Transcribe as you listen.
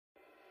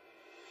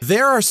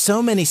There are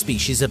so many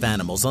species of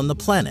animals on the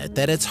planet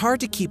that it's hard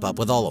to keep up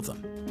with all of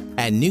them,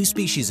 and new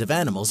species of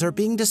animals are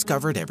being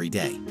discovered every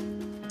day.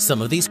 Some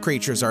of these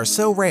creatures are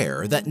so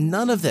rare that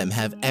none of them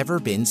have ever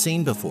been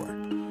seen before.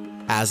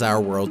 As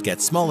our world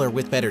gets smaller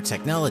with better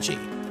technology,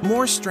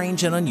 more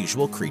strange and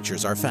unusual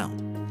creatures are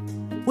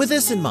found. With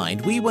this in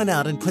mind, we went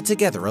out and put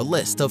together a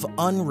list of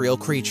unreal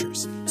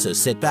creatures, so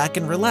sit back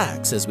and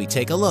relax as we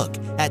take a look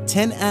at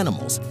 10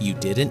 animals you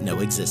didn't know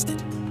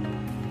existed.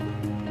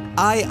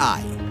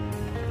 Aye-aye.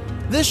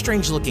 This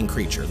strange-looking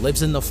creature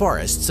lives in the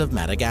forests of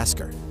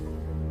Madagascar.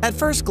 At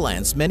first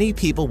glance, many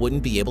people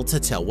wouldn't be able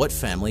to tell what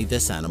family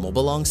this animal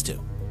belongs to.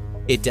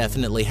 It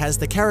definitely has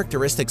the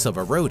characteristics of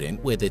a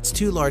rodent with its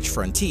 2 large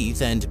front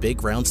teeth and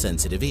big round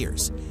sensitive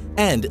ears,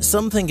 and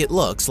some think it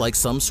looks like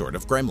some sort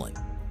of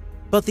gremlin.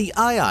 But the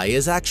aye-aye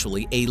is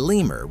actually a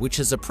lemur, which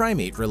is a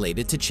primate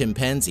related to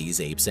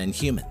chimpanzees, apes, and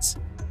humans.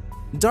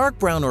 Dark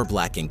brown or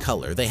black in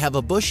color, they have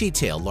a bushy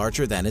tail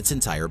larger than its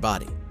entire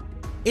body.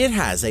 It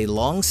has a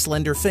long,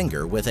 slender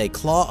finger with a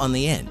claw on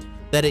the end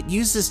that it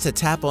uses to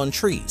tap on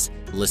trees,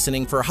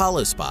 listening for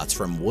hollow spots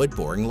from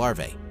wood-boring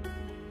larvae.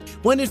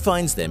 When it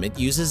finds them, it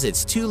uses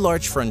its 2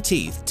 large front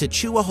teeth to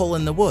chew a hole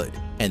in the wood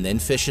and then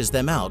fishes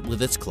them out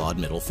with its clawed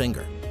middle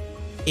finger.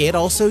 It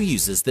also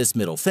uses this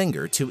middle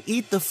finger to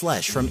eat the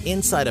flesh from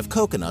inside of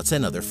coconuts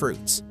and other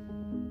fruits.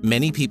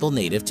 Many people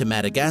native to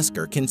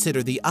Madagascar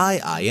consider the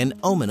aye-aye an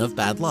omen of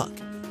bad luck,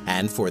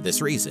 and for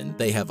this reason,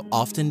 they have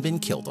often been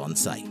killed on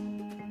sight.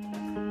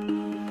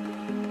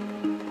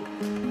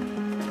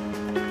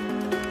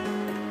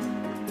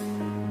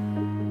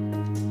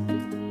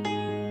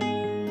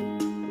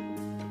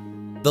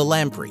 The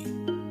lamprey.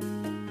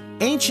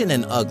 Ancient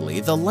and ugly,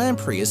 the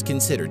lamprey is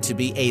considered to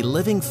be a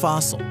living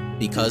fossil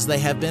because they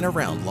have been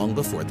around long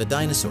before the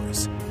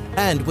dinosaurs.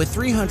 And with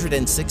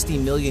 360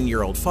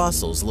 million-year-old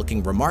fossils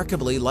looking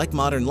remarkably like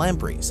modern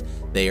lampreys,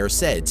 they are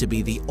said to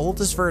be the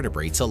oldest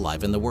vertebrates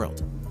alive in the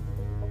world.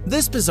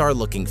 This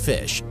bizarre-looking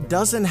fish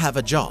doesn't have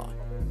a jaw,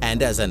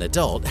 and as an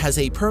adult has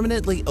a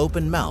permanently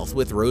open mouth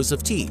with rows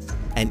of teeth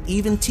and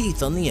even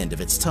teeth on the end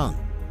of its tongue.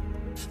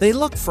 They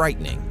look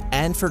frightening,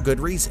 and for good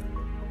reason.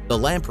 The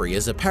lamprey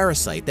is a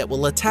parasite that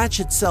will attach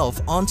itself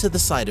onto the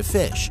side of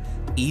fish,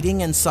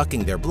 eating and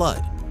sucking their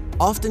blood,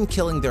 often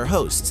killing their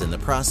hosts in the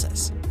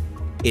process.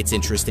 It's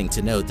interesting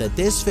to note that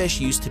this fish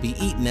used to be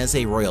eaten as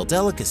a royal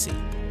delicacy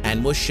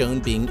and was shown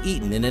being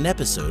eaten in an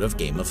episode of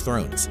Game of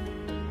Thrones.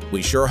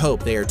 We sure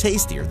hope they are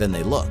tastier than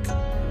they look.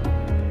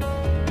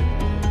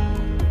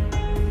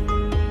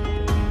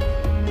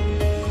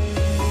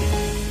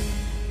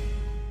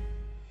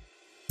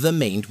 The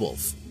maned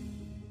wolf.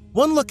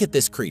 One look at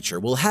this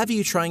creature will have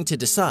you trying to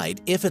decide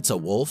if it's a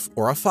wolf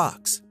or a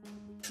fox.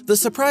 The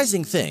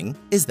surprising thing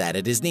is that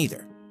it is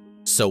neither.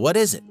 So what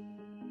is it?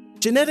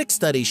 Genetic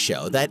studies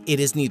show that it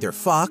is neither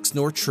fox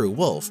nor true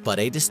wolf, but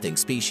a distinct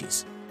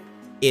species.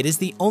 It is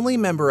the only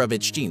member of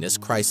its genus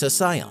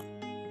Chrysocyon.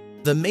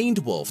 The maned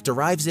wolf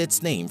derives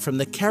its name from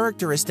the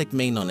characteristic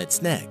mane on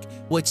its neck,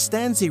 which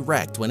stands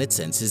erect when it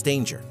senses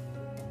danger.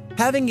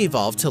 Having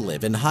evolved to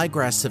live in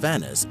high-grass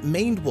savannas,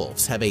 maned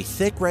wolves have a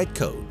thick red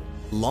coat,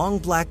 long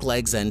black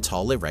legs, and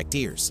tall erect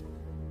ears.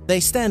 They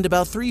stand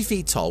about 3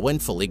 feet tall when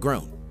fully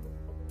grown.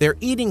 Their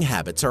eating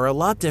habits are a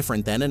lot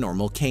different than a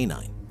normal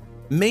canine.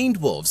 Maned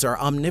wolves are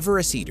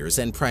omnivorous eaters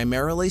and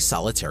primarily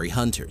solitary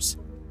hunters.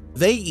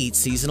 They eat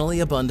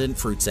seasonally abundant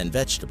fruits and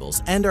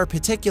vegetables and are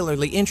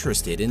particularly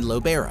interested in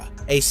lobera,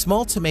 a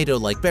small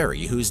tomato-like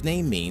berry whose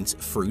name means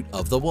fruit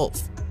of the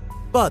wolf.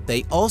 But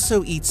they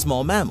also eat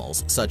small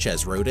mammals such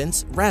as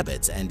rodents,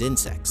 rabbits, and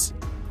insects.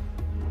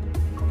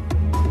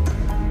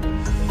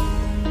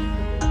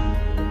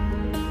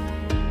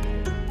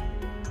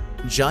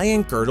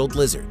 Giant girdled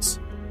lizards.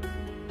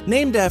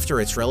 Named after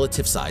its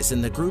relative size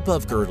in the group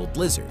of girdled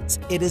lizards,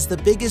 it is the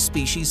biggest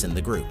species in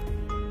the group.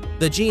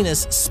 The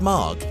genus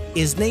Smaug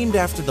is named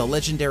after the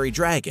legendary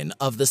dragon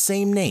of the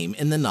same name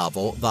in the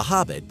novel The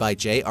Hobbit by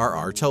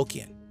J.R.R.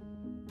 Tolkien.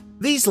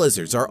 These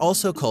lizards are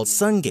also called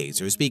sun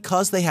gazers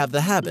because they have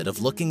the habit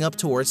of looking up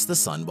towards the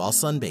sun while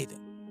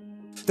sunbathing.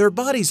 Their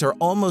bodies are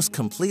almost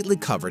completely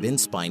covered in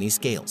spiny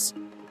scales.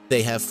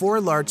 They have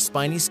 4 large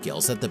spiny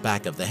scales at the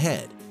back of the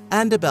head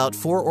and about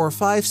 4 or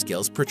 5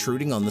 scales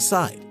protruding on the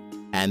side,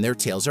 and their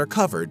tails are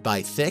covered by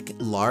thick,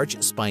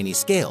 large, spiny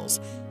scales,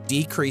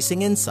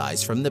 decreasing in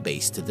size from the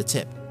base to the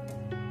tip.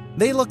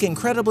 They look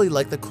incredibly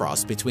like the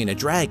cross between a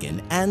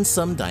dragon and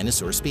some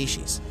dinosaur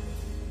species.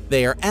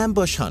 They are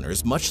ambush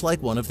hunters much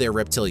like one of their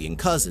reptilian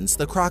cousins,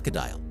 the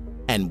crocodile,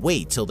 and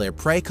wait till their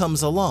prey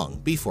comes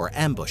along before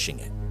ambushing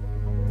it.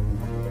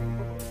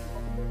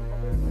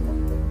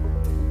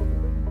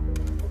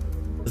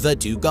 The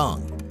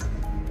dugong.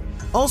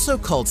 Also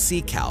called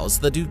sea cows,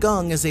 the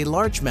dugong is a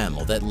large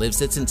mammal that lives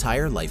its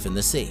entire life in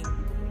the sea.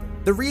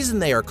 The reason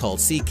they are called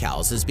sea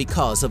cows is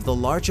because of the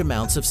large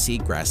amounts of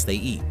seagrass they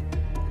eat.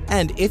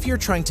 And if you're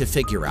trying to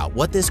figure out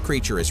what this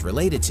creature is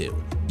related to,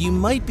 you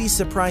might be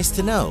surprised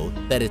to know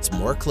that it's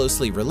more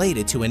closely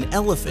related to an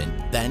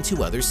elephant than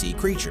to other sea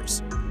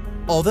creatures,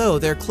 although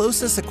their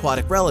closest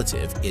aquatic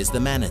relative is the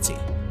manatee.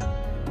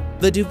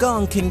 The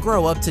dugong can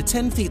grow up to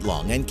 10 feet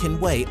long and can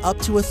weigh up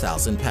to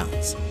 1,000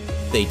 pounds.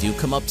 They do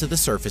come up to the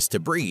surface to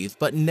breathe,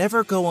 but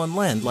never go on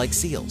land like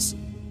seals.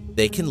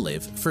 They can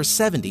live for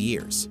 70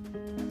 years.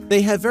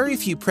 They have very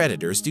few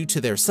predators due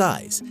to their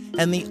size,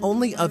 and the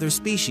only other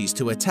species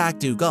to attack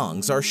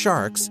dugongs are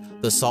sharks,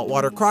 the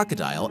saltwater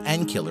crocodile,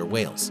 and killer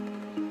whales.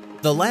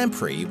 The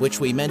lamprey, which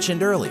we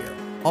mentioned earlier,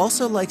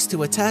 also likes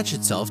to attach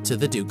itself to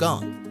the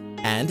dugong,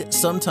 and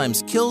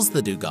sometimes kills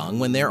the dugong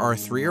when there are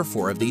 3 or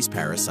 4 of these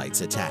parasites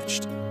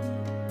attached.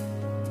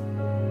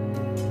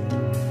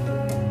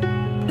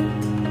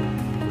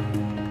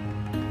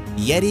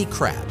 Yeti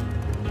crab.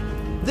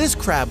 This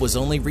crab was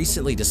only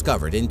recently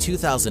discovered in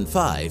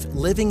 2005,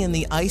 living in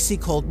the icy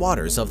cold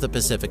waters of the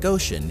Pacific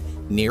Ocean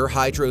near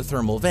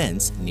hydrothermal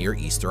vents near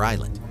Easter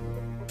Island.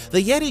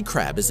 The Yeti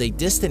crab is a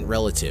distant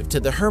relative to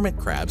the hermit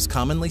crabs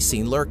commonly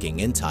seen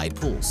lurking in tide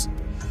pools.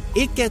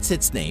 It gets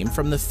its name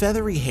from the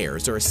feathery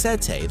hairs or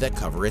setae that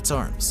cover its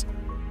arms.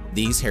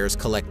 These hairs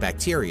collect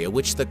bacteria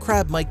which the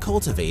crab might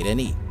cultivate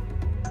and eat.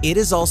 It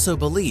is also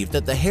believed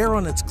that the hair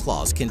on its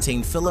claws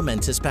contain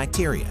filamentous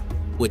bacteria,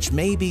 which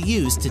may be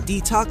used to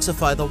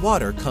detoxify the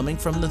water coming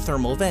from the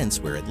thermal vents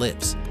where it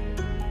lives.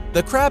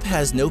 The crab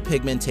has no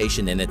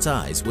pigmentation in its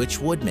eyes, which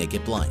would make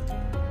it blind.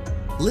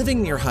 Living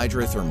near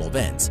hydrothermal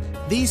vents,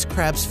 these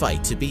crabs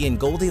fight to be in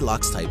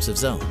Goldilocks types of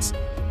zones.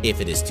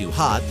 If it is too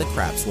hot, the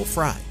crabs will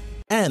fry,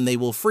 and they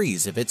will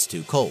freeze if it's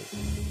too cold.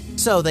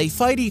 So they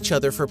fight each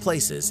other for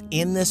places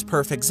in this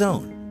perfect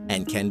zone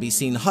and can be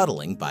seen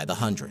huddling by the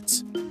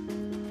hundreds.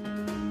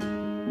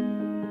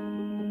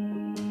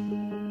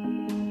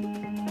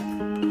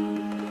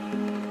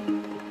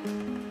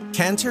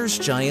 Cantor's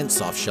giant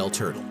softshell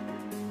turtle.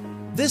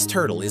 This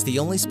turtle is the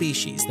only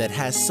species that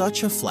has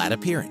such a flat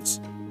appearance.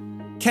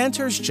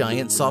 Cantor's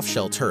giant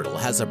softshell turtle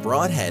has a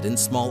broad head and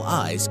small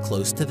eyes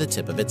close to the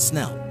tip of its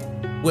snout,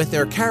 with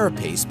their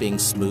carapace being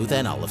smooth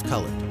and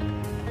olive-colored.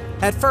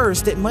 At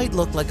first, it might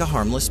look like a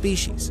harmless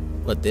species,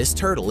 but this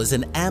turtle is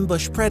an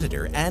ambush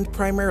predator and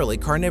primarily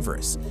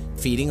carnivorous,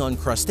 feeding on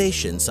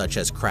crustaceans such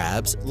as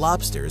crabs,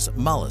 lobsters,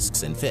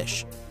 mollusks, and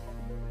fish.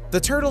 The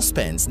turtle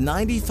spends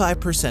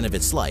 95% of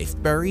its life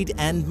buried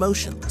and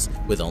motionless,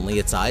 with only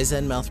its eyes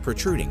and mouth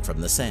protruding from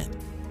the sand.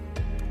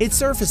 It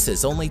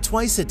surfaces only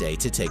twice a day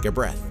to take a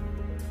breath.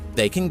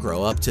 They can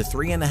grow up to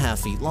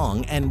 3.5 feet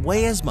long and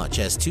weigh as much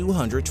as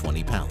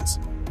 220 pounds.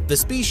 The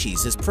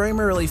species is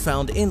primarily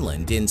found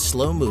inland in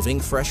slow-moving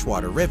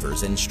freshwater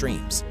rivers and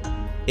streams.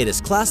 It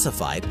is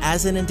classified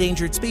as an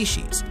endangered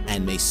species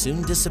and may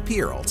soon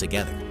disappear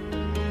altogether.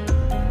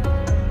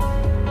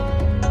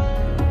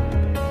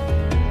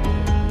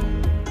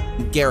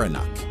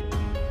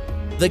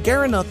 Gerenuk. The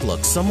gerenuk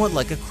looks somewhat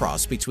like a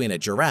cross between a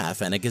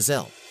giraffe and a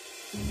gazelle.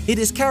 It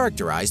is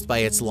characterized by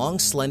its long,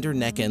 slender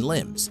neck and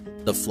limbs,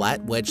 the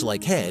flat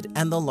wedge-like head,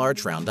 and the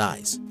large round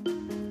eyes.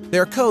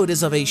 Their coat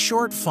is of a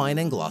short, fine,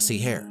 and glossy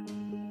hair.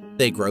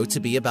 They grow to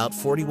be about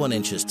 41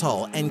 inches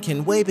tall and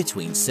can weigh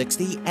between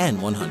 60 and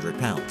 100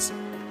 pounds.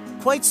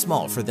 Quite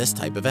small for this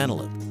type of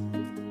antelope.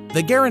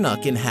 The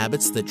gerenuk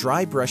inhabits the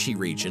dry, brushy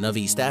region of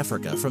East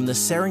Africa from the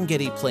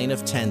Serengeti Plain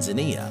of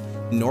Tanzania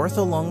north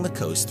along the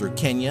coast through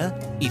Kenya,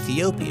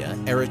 Ethiopia,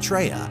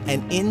 Eritrea,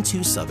 and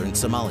into southern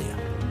Somalia.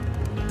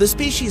 The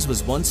species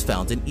was once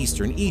found in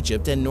eastern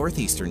Egypt and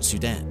northeastern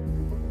Sudan.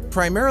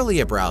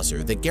 Primarily a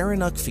browser, the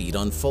gerenuk feed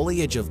on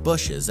foliage of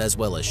bushes as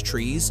well as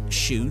trees,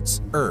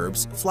 shoots,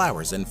 herbs,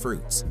 flowers, and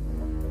fruits.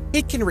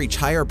 It can reach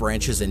higher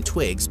branches and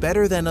twigs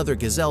better than other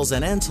gazelles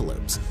and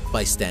antelopes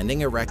by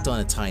standing erect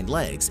on its hind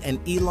legs and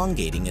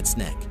elongating its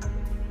neck.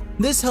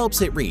 This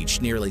helps it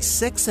reach nearly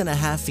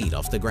 6.5 feet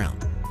off the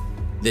ground.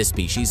 This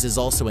species is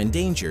also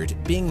endangered,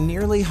 being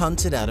nearly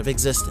hunted out of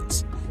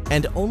existence,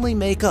 and only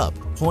make up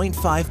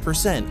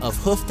 0.5% of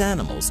hoofed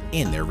animals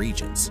in their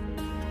regions.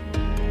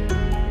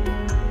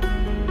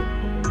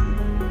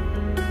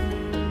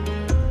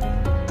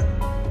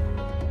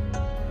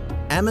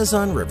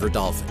 Amazon river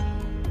dolphin.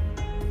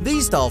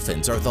 These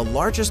dolphins are the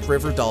largest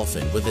river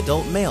dolphin, with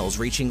adult males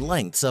reaching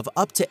lengths of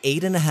up to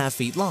 8.5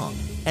 feet long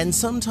and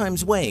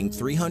sometimes weighing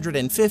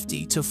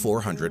 350 to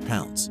 400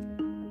 pounds.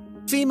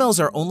 Females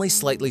are only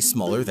slightly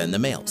smaller than the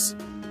males.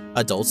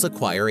 Adults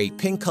acquire a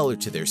pink color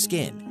to their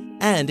skin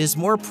and is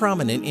more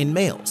prominent in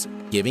males,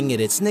 giving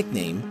it its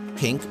nickname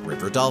pink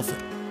river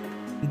dolphin.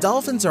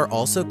 Dolphins are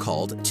also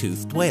called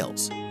toothed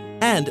whales,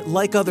 and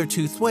like other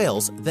toothed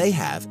whales, they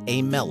have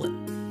a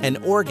melon, an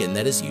organ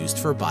that is used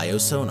for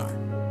biosonar.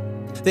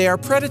 They are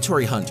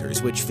predatory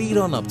hunters which feed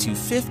on up to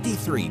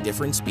 53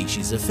 different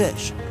species of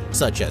fish,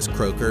 such as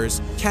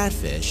croakers,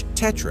 catfish,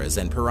 tetras,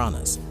 and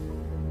piranhas.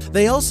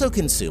 They also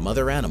consume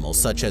other animals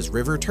such as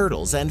river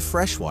turtles and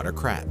freshwater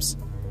crabs.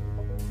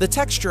 The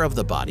texture of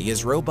the body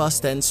is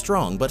robust and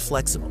strong but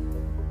flexible.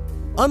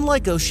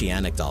 Unlike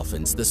oceanic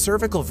dolphins, the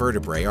cervical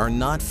vertebrae are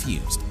not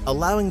fused,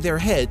 allowing their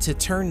head to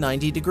turn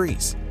 90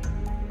 degrees.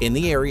 In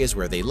the areas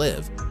where they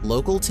live,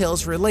 local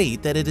tales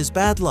relate that it is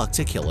bad luck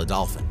to kill a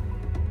dolphin.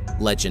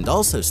 Legend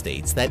also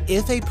states that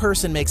if a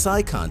person makes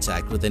eye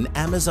contact with an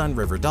Amazon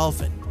river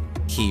dolphin,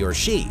 he or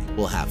she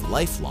will have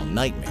lifelong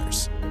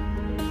nightmares.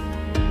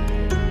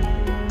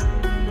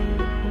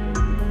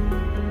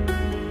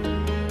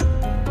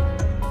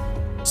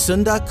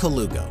 Sunda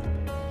colugo.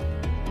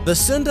 The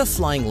Sunda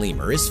flying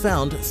lemur is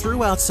found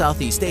throughout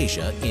Southeast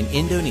Asia in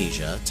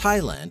Indonesia,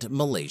 Thailand,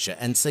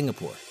 Malaysia, and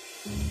Singapore.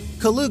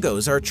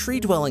 Colugos are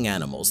tree-dwelling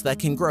animals that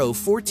can grow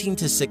 14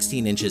 to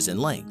 16 inches in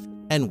length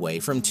and weigh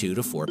from 2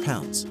 to 4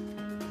 pounds.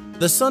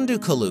 The Sunda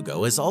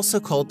colugo is also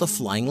called the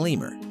flying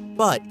lemur,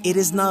 but it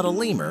is not a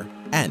lemur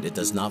and it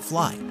does not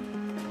fly.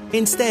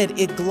 Instead,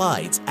 it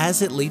glides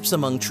as it leaps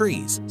among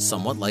trees,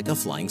 somewhat like a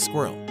flying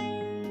squirrel.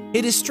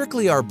 It is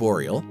strictly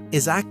arboreal,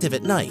 is active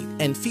at night,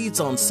 and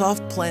feeds on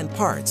soft plant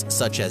parts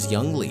such as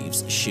young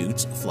leaves,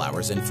 shoots,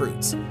 flowers, and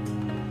fruits.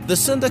 The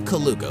Sunda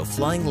colugo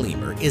flying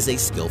lemur is a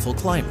skillful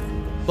climber,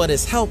 but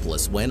is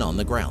helpless when on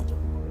the ground.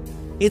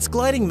 Its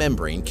gliding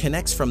membrane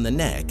connects from the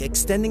neck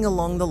extending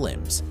along the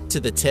limbs to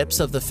the tips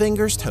of the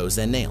fingers, toes,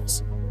 and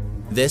nails.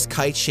 This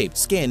kite-shaped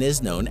skin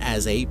is known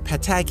as a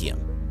patagium,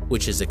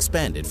 which is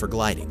expanded for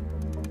gliding.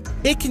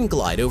 It can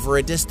glide over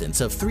a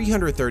distance of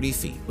 330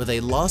 feet with a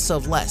loss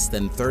of less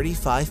than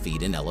 35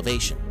 feet in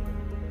elevation.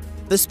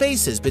 The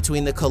spaces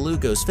between the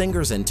colugo's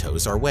fingers and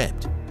toes are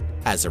webbed.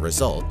 As a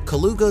result,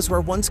 colugos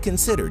were once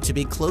considered to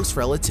be close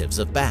relatives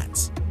of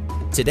bats.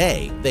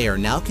 Today, they are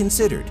now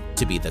considered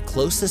to be the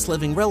closest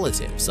living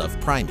relatives of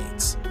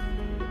primates.